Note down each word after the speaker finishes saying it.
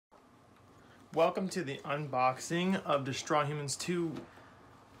Welcome to the unboxing of Destroy Humans 2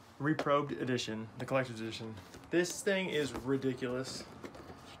 Reprobed Edition, the Collector's Edition. This thing is ridiculous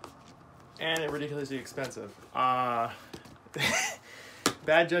and ridiculously expensive. Bad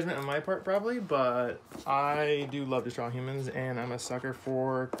judgment on my part probably, but I do love Destroy Humans and I'm a sucker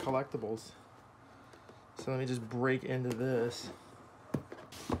for collectibles. So let me just break into this.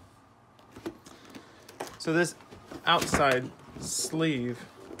 So this outside sleeve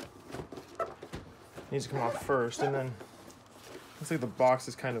needs to come off first, and then looks like the box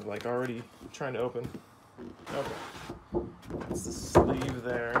is kind of like already trying to open. Okay, that's the sleeve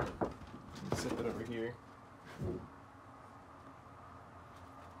there. Set that over here.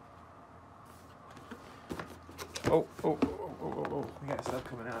 Oh, we got stuff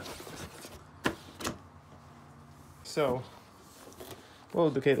coming out. So, well,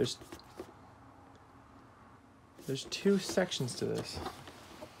 okay, there's two sections to this.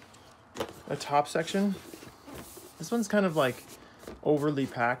 A top section. This one's kind of like overly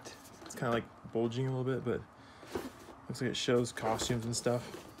packed. It's kind of like bulging a little bit, but looks like it shows costumes and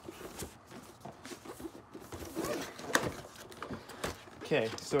stuff. Okay,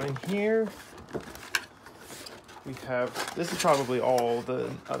 so in here we have, this is probably all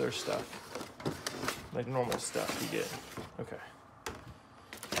the other stuff, like normal stuff you get. Okay.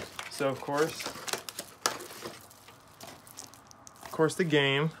 So of course the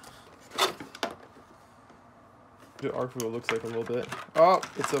game. The Artful looks like a little bit. Oh,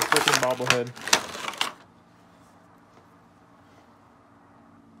 it's a freaking bobblehead.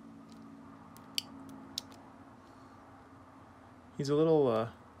 He's a little,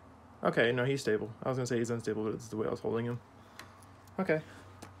 okay, no, he's stable. I was gonna say he's unstable, but it's the way I was holding him. Okay.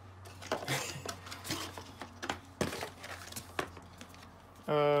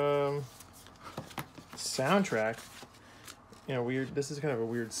 Soundtrack. You know, weird, this is kind of a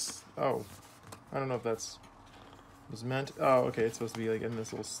weird, oh, I don't know if that's was meant. Oh, okay, it's supposed to be like in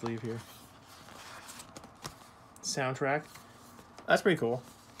this little sleeve here. Soundtrack. That's pretty cool.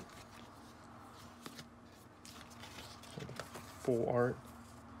 Full art.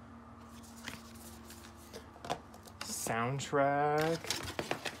 Soundtrack.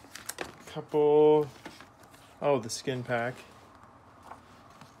 Couple. Oh, the skin pack.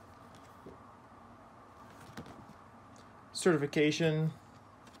 Certification.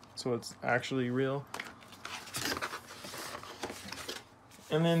 So it's actually real.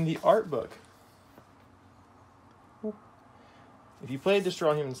 And then the art book. If you played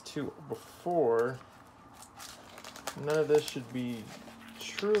Destroy Humans 2 before, none of this should be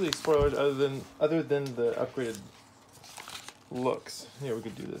truly spoilers other than the upgraded looks. Yeah, we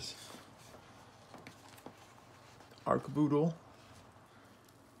could do this. Archboodle.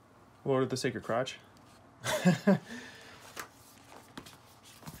 Lord of the Sacred Crotch.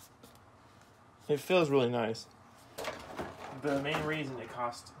 It feels really nice. The main reason it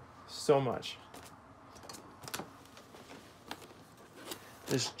costs so much.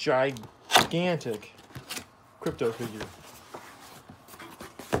 This gigantic Crypto figure.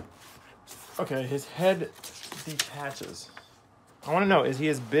 Okay, his head detaches. I want to know, is he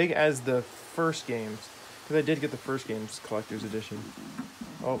as big as the first games? Because I did get the first game's collector's edition.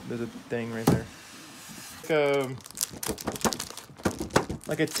 Oh, there's a thing right there.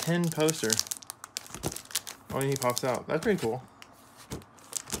 Like a tin poster. Oh, and he pops out. That's pretty cool.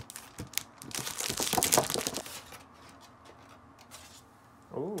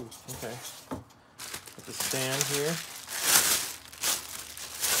 Oh, okay. Got the stand here.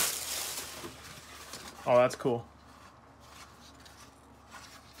 Oh, that's cool.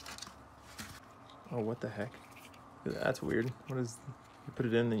 Oh, what the heck? That's weird. What is... You put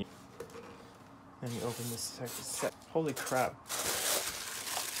it in, then you open this set. Holy crap.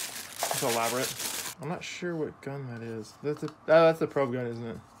 It's elaborate. I'm not sure what gun that is. That's the probe gun, isn't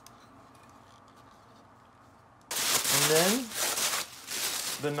it? And then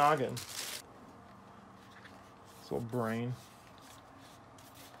the noggin. This little brain.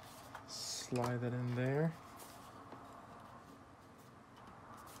 Slide that in there.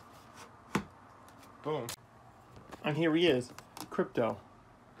 Boom. And here he is, Crypto,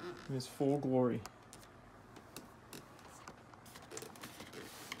 in his full glory.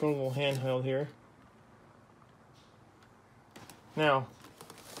 Got a little handheld here. Now,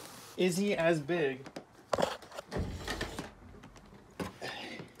 is he as big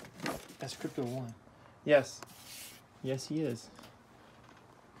as Crypto 1? Yes. Yes, he is.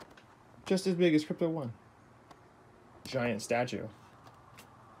 Just as big as Crypto 1. Giant statue.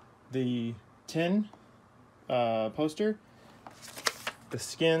 The tin poster, the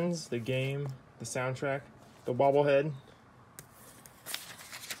skins, the game, the soundtrack, the bobblehead.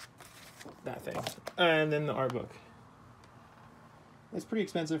 that thing. And then the art book. It's pretty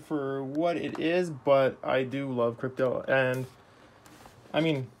expensive for what it is, but I do love crypto. And, I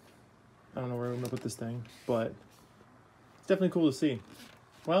mean, I don't know where I'm going to put this thing, but it's definitely cool to see.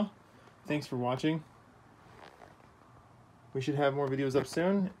 Well, thanks for watching. We should have more videos up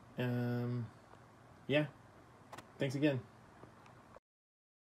soon. Yeah. Thanks again.